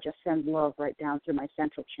practice where I just send love right down through my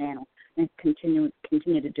central channel and continue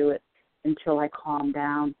to do it until I calm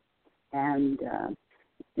down, and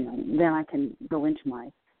then I can go into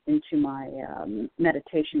my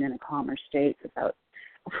meditation in a calmer state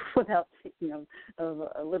without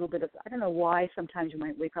a little bit of, I don't know why sometimes you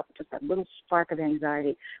might wake up with just that little spark of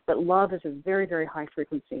anxiety, but love is a very, very high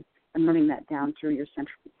frequency, and running that down through your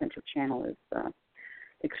central channel is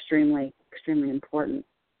extremely, extremely important.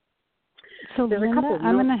 So, Linda,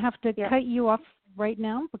 I'm going to have to cut you off right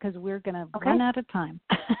now because we're going to run out of time.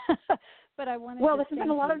 But I wanted this has been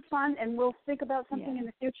a lot of fun, and we'll think about something in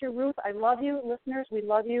the future. Ruth, I love you. Listeners, we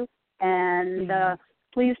love you. And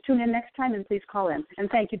please tune in next time, and please call in. And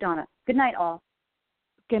thank you, Donna. Good night, all.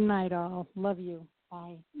 Good night, all. Love you.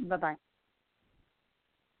 Bye. Bye-bye.